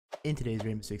In today's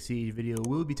Rainbow Six Siege video,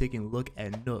 we'll be taking a look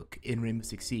at Nokk in Rainbow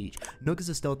Six Siege. Nokk is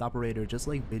a stealth operator just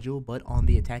like Vigil, but on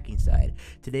the attacking side.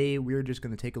 Today, we're just going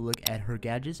to take a look at her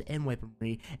gadgets and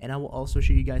weaponry, and I will also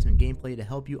show you guys some gameplay to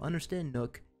help you understand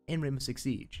Nokk in Rainbow Six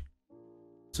Siege.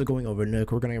 So going over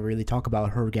Nokk, we're going to really talk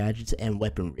about her gadgets and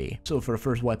weaponry. So for the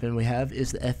first weapon we have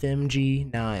is the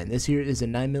FMG-9. This here is a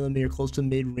 9mm close to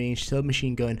mid-range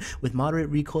submachine gun with moderate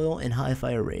recoil and high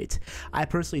fire rate. I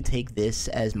personally take this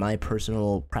as my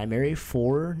personal primary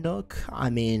for Nokk. I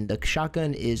mean, the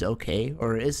shotgun is okay,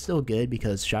 or it's still good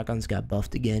because shotguns got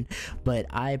buffed again, but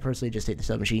I personally just take the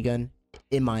submachine gun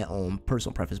in my own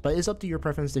personal preference. But it's up to your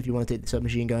preference if you want to take the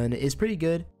submachine gun. It's pretty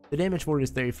good. The damage for it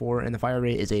is 34 and the fire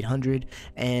rate is 800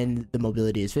 and the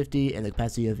mobility is 50 and the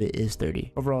capacity of it is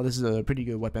 30. Overall, this is a pretty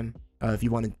good weapon. If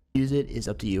you want to use it, it's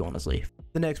up to you, honestly.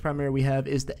 The next primary we have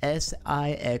is the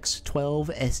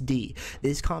SIX-12SD.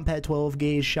 This compact 12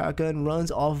 gauge shotgun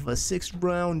runs off of a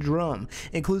 6-round drum,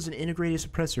 includes an integrated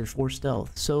suppressor for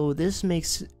stealth. So this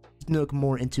makes Nokk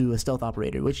more into a stealth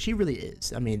operator, which she really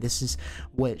is. I mean, this is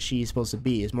what she's supposed to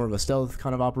be, is more of a stealth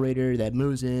kind of operator that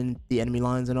moves in the enemy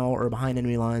lines and all, or behind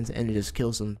enemy lines, and it just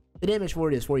kills them. The damage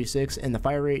for it is 46 and the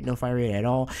fire rate, no fire rate at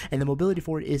all, and the mobility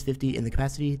for it is 50 and the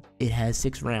capacity, it has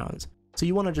 6 rounds. So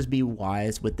you want to just be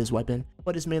wise with this weapon,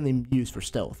 but it's mainly used for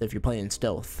stealth if you're playing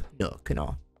stealth Nokk and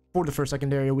all. For the first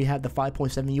secondary, we have the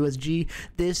 5.7 USG.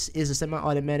 This is a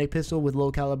semi-automatic pistol with low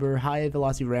caliber, high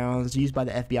velocity rounds used by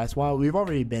the FBI SWAT. We've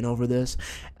already been over this.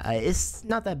 It's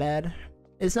not that bad.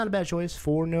 It's not a bad choice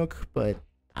for Nokk, but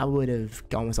I would have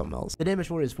gone with something else. The damage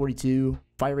for it is 42,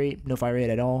 fire rate, no fire rate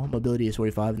at all, mobility is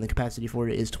 45, and the capacity for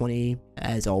it is 20,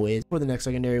 as always. For the next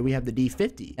secondary, we have the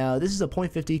D50. Now, this is a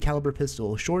 .50 caliber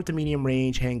pistol, short to medium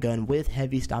range handgun with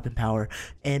heavy stopping power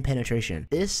and penetration.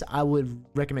 This, I would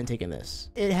recommend taking this.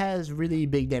 It has really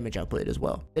big damage output as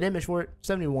well. The damage for it,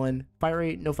 71, fire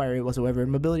rate, no fire rate whatsoever,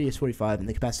 mobility is 45, and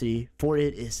the capacity for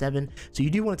it is 7. So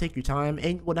you do want to take your time,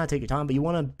 and well, not take your time, but you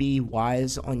want to be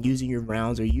wise on using your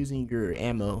rounds or using your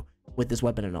ammo with this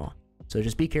weapon and all. So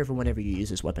just be careful whenever you use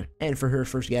this weapon. And for her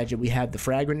first gadget, we have the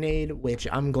frag grenade, which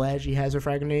I'm glad she has her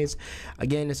frag grenades.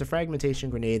 Again, it's a fragmentation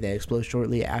grenade that explodes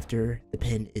shortly after the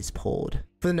pin is pulled.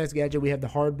 For the next gadget, we have the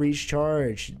hard breach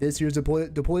charge. This here's a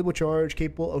deployable charge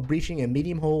capable of breaching a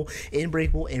medium hole in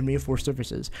breakable and reinforced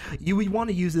surfaces. You would want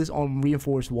to use this on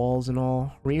reinforced walls and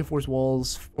all. Reinforced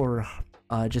walls or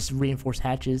just reinforced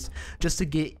hatches, just to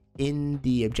get in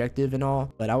the objective and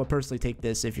all. But I would personally take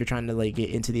this if you're trying to like get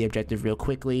into the objective real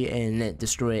quickly and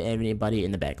destroy anybody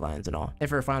in the back lines and all. And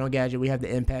for our final gadget, we have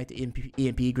the impact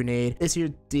EMP grenade. This here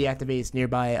deactivates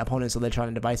nearby opponents'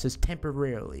 electronic devices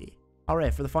temporarily.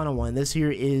 Alright, for the final one, this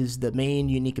here is the main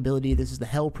unique ability. This is the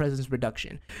Hell Presence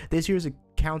Reduction. This here is a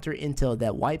counter intel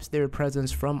that wipes their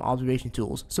presence from observation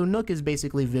tools. So Nokk is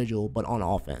basically Vigil, but on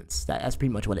offense. That's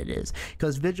pretty much what it is.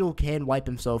 Because Vigil can wipe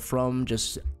himself from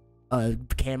just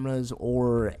cameras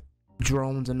or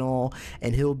drones and all,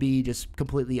 and he'll be just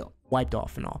completely wiped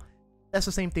off and all. That's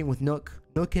the same thing with Nokk.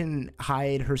 Nokk can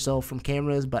hide herself from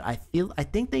cameras, but I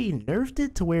think they nerfed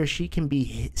it to where she can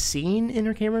be seen in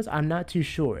her cameras. I'm not too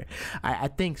sure. I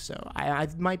think so. I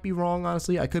might be wrong,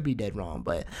 honestly. I could be dead wrong,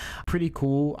 but pretty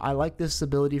cool. I like this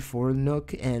ability for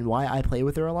Nokk, and why I play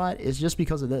with her a lot is just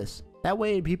because of this. That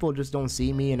way people just don't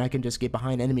see me and I can just get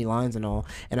behind enemy lines and all,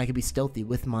 and I can be stealthy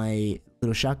with my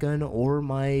little shotgun or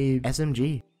my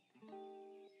SMG.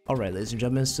 Alright, ladies and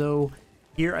gentlemen, so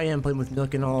here I am playing with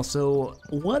Nokk and all. So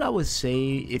what I would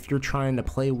say if you're trying to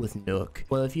play with Nokk,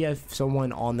 well, if you have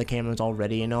someone on the cameras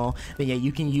already and all, then yeah,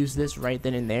 you can use this right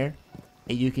then and there.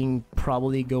 And you can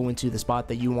probably go into the spot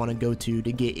that you want to go to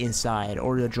get inside,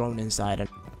 or the drone inside.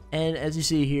 And as you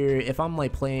see here, if I'm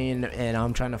like playing and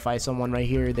I'm trying to fight someone right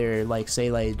here, they're like, say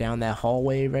like down that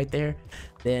hallway right there,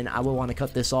 then I will want to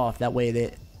cut this off. That way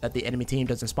that the enemy team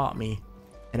doesn't spot me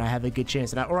and I have a good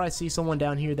chance. And or I see someone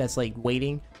down here that's like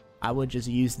waiting, I would just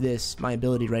use this, my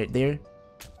ability right there,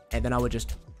 and then I would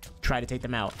just try to take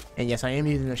them out. And yes, I am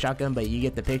using a shotgun, but you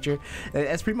get the picture.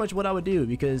 That's pretty much what I would do,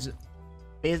 because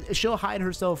she'll hide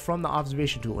herself from the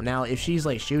observation tool. Now if she's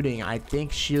like shooting, I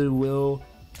think she will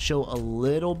show a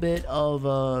little bit of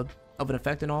an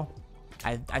effect and all.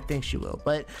 I think she will,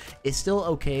 but it's still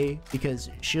okay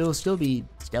because she'll still be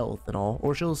stealth and all,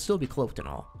 or she'll still be cloaked and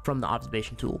all from the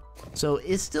observation tool. So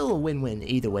it's still a win-win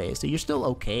either way. So you're still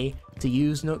okay to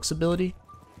use Nokk's ability.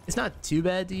 It's not too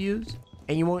bad to use,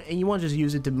 and you want to just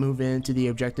use it to move into the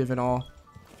objective and all,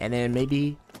 and then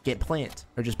maybe get plant,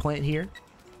 or just plant here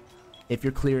if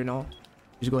you're clear and all.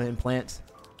 Just go ahead and plant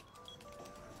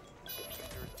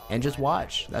and just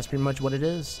watch. That's pretty much what it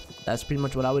is. That's pretty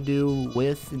much what I would do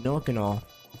with Nokk and all,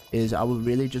 is I would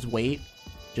really just wait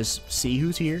just see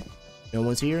who's here. No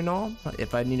one's here and all.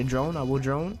 If I need a drone, I will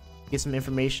drone, get some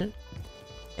information.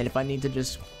 And if I need to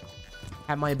just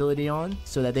have my ability on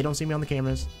so that they don't see me on the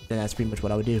cameras, then that's pretty much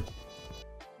what I would do.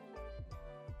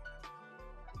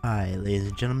 Hi ladies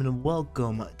and gentlemen,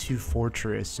 welcome to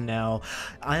Fortress. Now,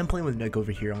 I am playing with Nokk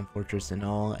over here on Fortress and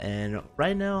all, and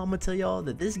right now I'm gonna tell y'all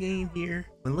that this game here,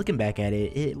 when looking back at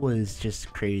it, it was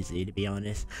just crazy, to be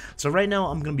honest. So right now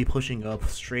I'm gonna be pushing up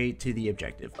straight to the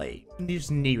objective, like just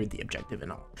near the objective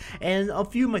and all. And a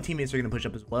few of my teammates are gonna push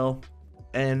up as well.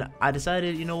 And I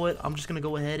decided, you know what, I'm just gonna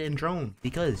go ahead and drone,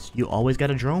 because you always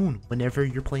gotta drone whenever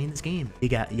you're playing this game. You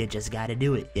just gotta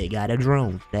do it. You gotta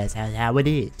drone. That's how it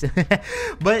is.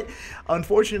 But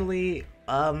unfortunately,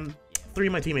 3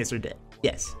 of my teammates are dead.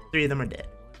 Yes, 3 of them are dead.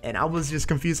 And I was just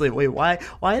confused, like, wait, why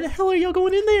the hell are y'all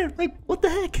going in there? Like, what the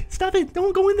heck? Stop it!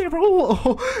 Don't go in there, bro.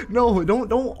 Oh, no,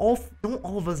 don't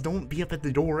all of us don't be up at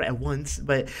the door at once.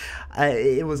 But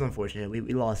it was unfortunate. We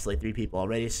lost like 3 people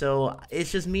already, so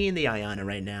it's just me and the Ayana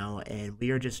right now, and we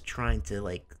are just trying to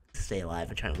like stay alive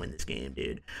and try and win this game,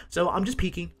 dude. So I'm just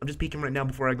peeking. I'm just peeking right now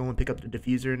before I go and pick up the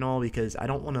diffuser and all, because I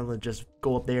don't want to just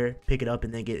go up there, pick it up,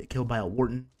 and then get killed by a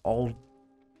Warden all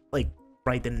like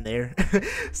right then and there.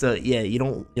 So yeah, you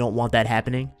don't want that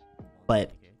happening.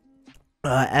 But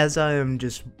as I'm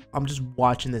just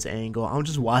watching this angle, I'm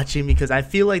just watching because I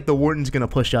feel like the Warden's gonna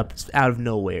push up out of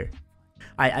nowhere.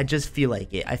 I just feel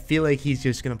like it. I feel like he's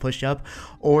just gonna push up,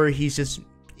 or he's just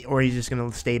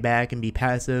gonna stay back and be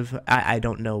passive. I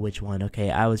don't know which one. Okay,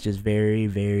 I was just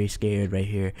very scared right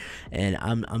here, and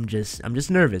I'm just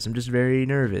nervous. I'm just very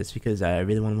nervous because I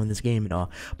really want to win this game and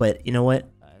all. But you know what?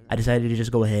 I decided to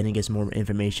just go ahead and get some more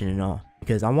information and all,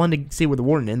 because I wanted to see where the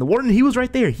Warden, and the Warden, he was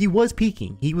right there. He was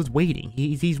peeking. He was waiting.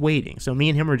 He's waiting. So me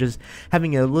and him are just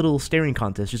having a little staring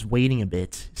contest, just waiting a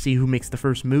bit, see who makes the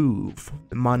first move,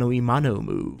 the mano-y-mano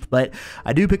move. But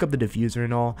I do pick up the diffuser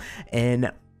and all,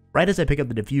 and right as I pick up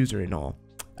the diffuser and all,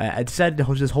 I decided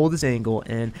to just hold this angle,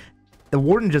 and the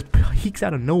Warden just peeks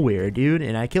out of nowhere, dude,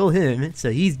 and I kill him,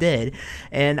 so he's dead.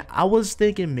 And I was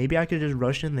thinking maybe I could just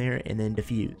rush in there and then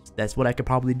defuse. That's what I could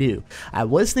probably do. I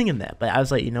was thinking that, but I was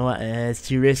like, you know what, it's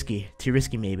too risky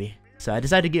maybe. So I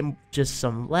decided to get just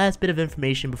some last bit of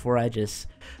information before I just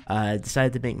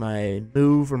decided to make my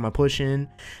move or my push in.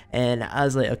 And I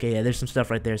was like, okay, yeah, there's some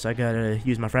stuff right there, so I gotta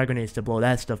use my frag grenades to blow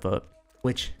that stuff up,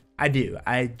 which I do.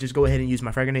 I just go ahead and use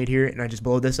my frag grenade here, and I just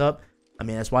blow this up. I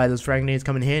mean, that's why those frag grenades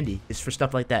come in handy. It's for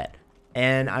stuff like that.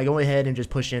 And I go ahead and just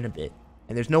push in a bit.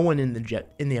 And there's no one in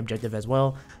the objective as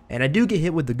well. And I do get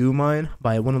hit with the goo mine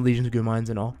by one of Legion's goo mines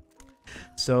and all.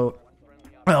 So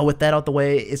with that out the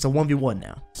way, it's a 1v1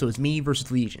 now. So it's me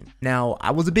versus Legion. Now, I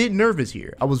was a bit nervous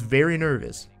here. I was very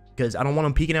nervous because I don't want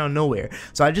them peeking out of nowhere.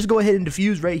 So I just go ahead and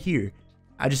defuse right here.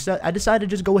 I decided to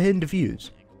just go ahead and defuse.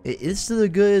 It's a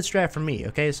good strat for me,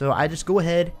 okay? So I just go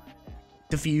ahead,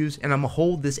 defuse, and I'm gonna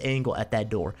hold this angle at that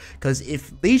door, because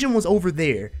if Legion was over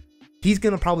there, he's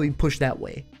gonna probably push that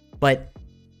way, but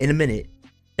in a minute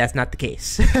that's not the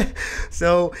case.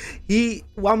 So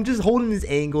I'm just holding this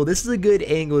angle. This is a good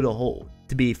angle to hold,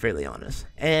 to be fairly honest.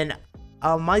 And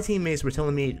my teammates were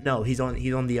telling me, no, he's on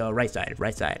the right side,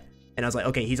 and I was like,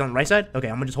 okay, he's on the right side, okay,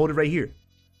 I'm gonna just hold it right here.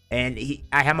 And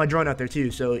I have my drone out there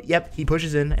too, so yep, he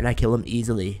pushes in and I kill him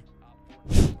easily.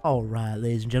 Alright,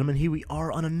 ladies and gentlemen, here we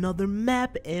are on another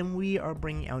map, and we are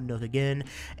bringing out Nokk again.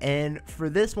 And for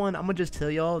this one, I'm gonna just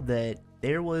tell y'all that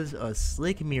there was a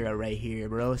slick Mira right here,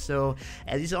 bro. So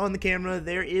as you saw on the camera,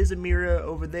 there is a Mira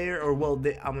over there, or well,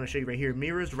 I'm gonna show you right here.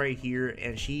 Mira's right here,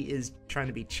 and she is trying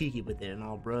to be cheeky with it and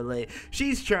all, bro. Like,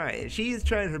 she is trying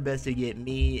her best to get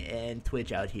me and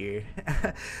Twitch out here.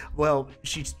 Well,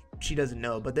 she doesn't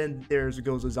know, but then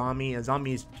goes a zombie. A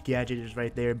zombie's gadget is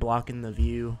right there blocking the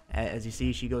view. As you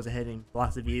see, she goes ahead and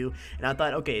blocks the view, and I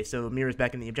thought, okay, so Mira's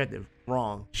back in the objective.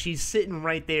 Wrong. She's sitting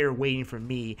right there waiting for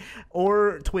me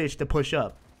or Twitch to push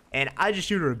up, and I just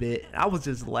shoot her a bit. I was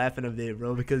just laughing a bit,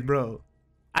 bro, because bro,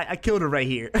 I killed her right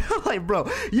here. Like, bro,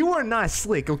 you are not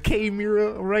slick, okay,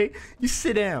 Mira? All right, you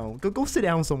sit down. Go sit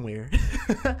down somewhere.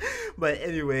 But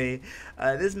anyway,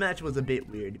 this match was a bit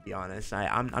weird, to be honest.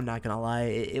 I'm not gonna lie,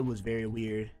 it was very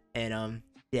weird. And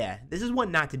yeah, this is what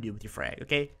not to do with your frag.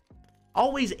 Okay,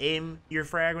 always aim your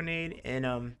frag grenade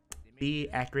and be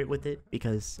accurate with it,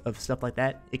 because of stuff like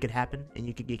that. It could happen and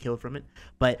you could get killed from it.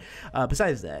 But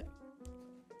besides that,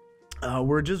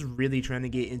 we're just really trying to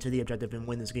get into the objective and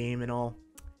win this game and all.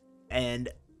 And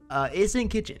it's in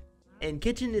kitchen, and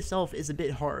kitchen itself is a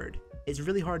bit hard. It's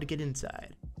really hard to get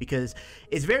inside because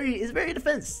it's very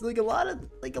defense. Like a lot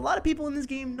of people in this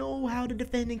game know how to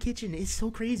defend in kitchen. It's so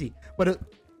crazy. But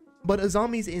but a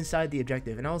zombie's inside the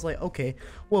objective, and I was like, okay,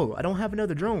 whoa, I don't have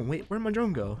another drone. Wait, where'd my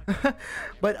drone go?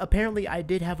 But apparently I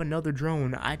did have another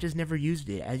drone. I just never used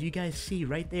it. As you guys see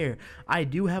right there, I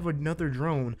do have another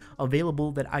drone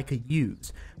available that I could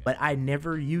use, but I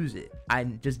never use it. I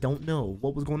just don't know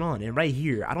what was going on. And right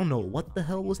here, I don't know what the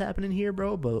hell was happening here,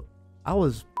 bro, but I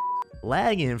was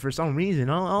lagging for some reason.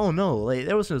 I don't know, like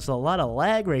there was just a lot of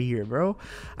lag right here, bro.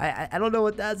 I don't know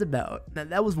what that's about.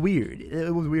 That was weird.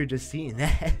 It was weird just seeing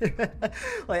that.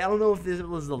 Like I don't know if this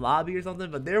was the lobby or something,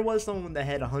 but there was someone that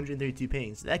had 132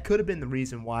 pings. That could have been the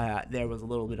reason why there was a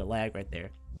little bit of lag right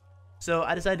there. So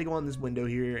I decided to go on this window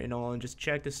here and all and just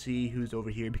check to see who's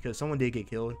over here, because someone did get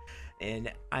killed,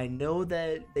 and I know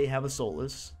that they have a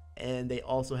Solus and they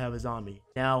also have a zombie.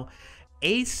 Now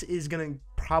Ace is gonna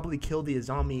probably kill the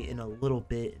Azami in a little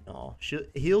bit and all.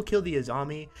 He'll kill the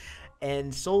Azami,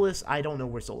 and Solus, I don't know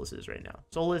where Solus is right now.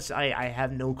 Solus, I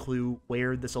have no clue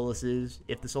where the Solus is,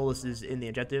 if the Solus is in the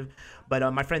objective,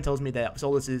 but my friend tells me that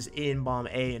Solus is in bomb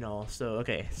A and all. So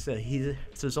okay, so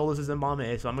Solus is in bomb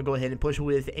A, so I'm gonna go ahead and push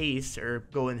with Ace, or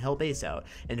go and help Ace out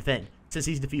and defend since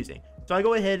he's defusing. So I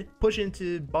go ahead, push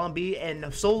into bomb B,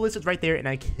 and Solus is right there, and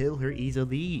I kill her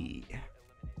easily.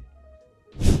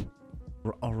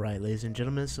 Alright, ladies and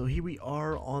gentlemen, so here we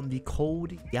are on the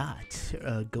cold yacht,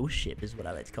 ghost ship is what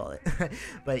I like to call it.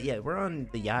 But yeah, we're on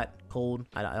the yacht cold.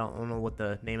 I don't know what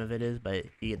the name of it is, but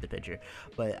you get the picture.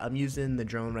 But I'm using the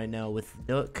drone right now with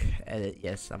Nokk.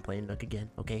 Yes, I'm playing Nokk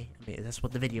again, okay? I mean, that's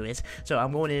what the video is. So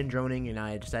I'm going in droning, and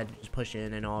I decided to just push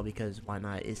in and all, because why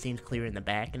not? It seems clear in the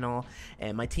back and all.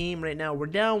 And my team right now, we're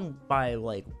down by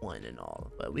like 1 and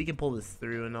all, but we can pull this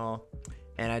through and all.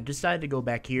 And I decided to go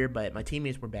back here, but my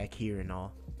teammates were back here and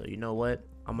all. So you know what?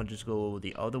 I'm gonna just go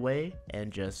the other way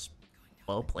and just,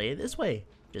 well, play it this way.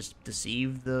 Just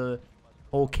deceive the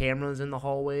whole cameras in the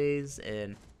hallways,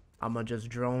 and I'm gonna just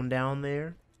drone down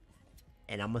there,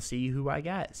 and I'm gonna see who I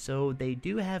got. So they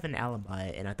do have an alibi,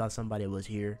 and I thought somebody was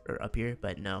here or up here,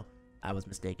 but no, I was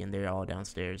mistaken. They're all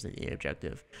downstairs in the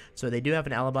objective. So they do have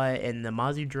an alibi, and the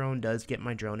Mozzie drone does get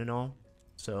my drone and all.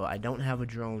 So I don't have a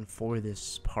drone for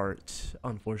this part,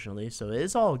 unfortunately. So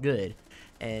it's all good.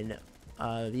 And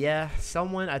yeah,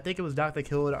 someone, I think it was Doc that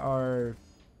killed our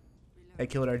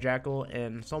Jackal,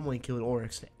 and someone killed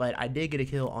Oryx. But I did get a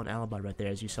kill on Alibi right there,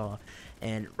 as you saw.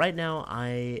 And right now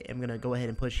I am gonna go ahead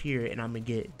and push here, and I'm gonna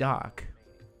get Doc,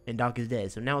 and Doc is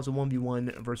dead. So now it's a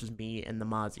 1v1 versus me and the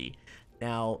Mozzie.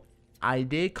 Now I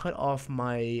did cut off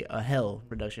my hell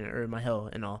reduction, or my hell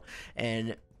and all,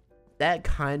 and that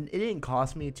it didn't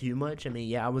cost me too much. I mean,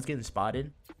 yeah, I was getting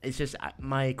spotted. It's just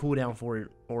my cooldown for it,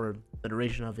 or the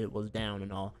duration of it, was down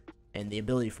and all, and the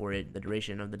ability for it, the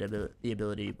duration of the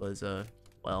ability was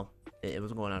well, it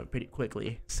was going out pretty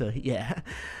quickly. So yeah,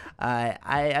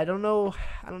 I don't know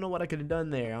what I could have done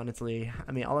there, honestly.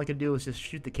 I mean, all I could do was just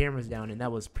shoot the cameras down, and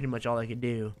that was pretty much all I could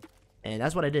do, and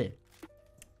that's what I did.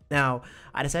 Now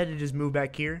I decided to just move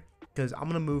back here, because I'm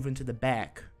gonna move into the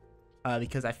back,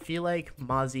 because I feel like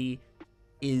Mozzie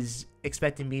is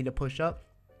expecting me to push up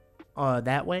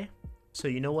that way. So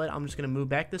you know what, I'm just gonna move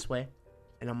back this way,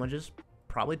 and I'm gonna just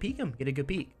probably peek him, get a good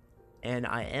peek. And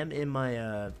I am in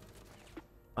my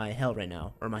my hell right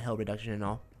now, or my hell reduction and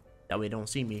all, that way they don't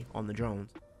see me on the drones.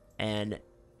 And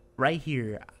right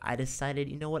here I decided,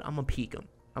 you know what, I'm gonna peek him.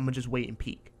 I'm gonna just wait and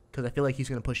peek, because I feel like he's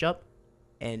gonna push up,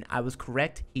 and I was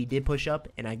correct, he did push up,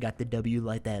 and I got the W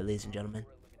like that, ladies and gentlemen.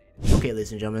 Okay,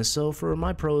 ladies and gentlemen, so for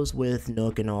my pros with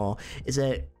Nokk and all, is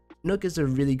that Nokk is a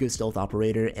really good stealth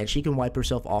operator, and she can wipe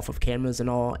herself off of cameras and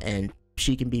all, and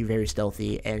she can be very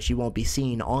stealthy, and she won't be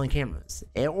seen on cameras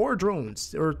or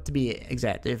drones, or to be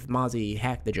exact, if Mozzie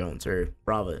hacked the drones, or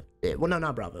Bravo, well, no,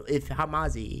 not Bravo, if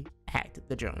Mozzie hacked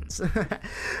the drones.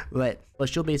 but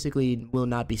she'll basically will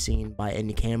not be seen by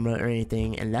any camera or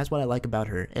anything, and that's what I like about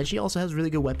her. And she also has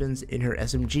really good weapons in her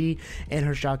SMG and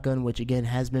her shotgun, which again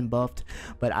has been buffed.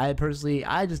 But I personally,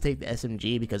 I just take the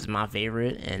SMG because it's my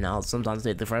favorite, and I'll sometimes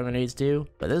take the frag grenades too,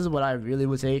 but this is what I really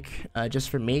would take, just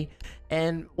for me.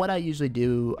 And what I usually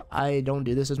do, I don't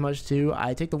do this as much too,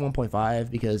 I take the 1.5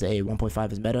 because a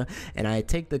 1.5 is meta, and I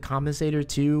take the compensator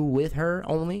too with her,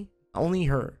 only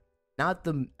her. Not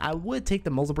the, I would take the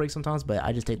muzzle brake sometimes, but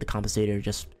I just take the compensator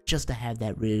just to have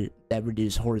that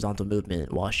reduced horizontal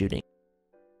movement while shooting.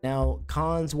 Now,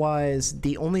 cons wise,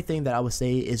 the only thing that I would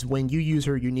say is when you use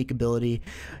her unique ability,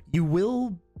 you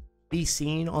will be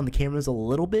seen on the cameras a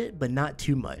little bit, but not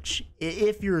too much.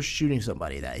 If you're shooting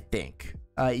somebody, that I think.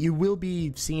 You will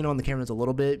be seen on the cameras a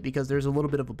little bit, because there's a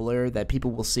little bit of a blur that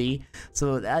people will see.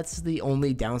 So that's the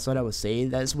only downside I would say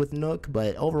that's with Nokk,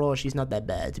 but overall she's not that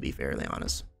bad, to be fairly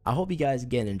honest. I hope you guys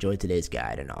again enjoyed today's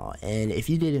guide and all. And if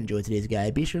you did enjoy today's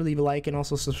guide, be sure to leave a like and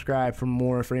also subscribe for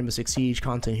more Rainbow Six Siege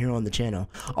content here on the channel.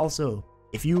 Also,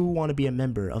 if you want to be a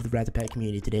member of the Raptor Pack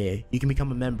community today, you can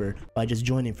become a member by just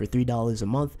joining for $3 a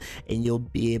month, and you'll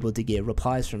be able to get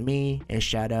replies from me and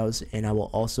shoutouts, and I will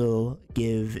also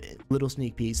give little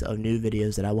sneak peeks of new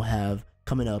videos that I will have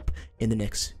coming up in the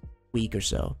next week or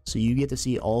so. So you get to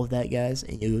see all of that, guys,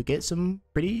 and you get some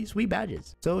pretty sweet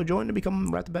badges. So join to become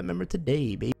a Raptor Pack member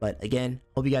today, baby. But again,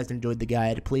 hope you guys enjoyed the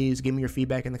guide. Please give me your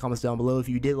feedback in the comments down below. If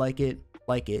you did like it,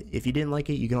 like it. If you didn't like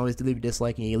it, you can always leave a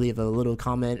dislike and you leave a little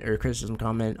comment or criticism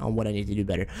comment on what I need to do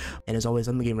better. And as always,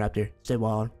 I'm the Game Raptor. Stay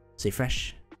wild, stay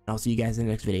fresh, and I'll see you guys in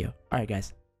the next video. All right,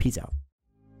 guys, peace out.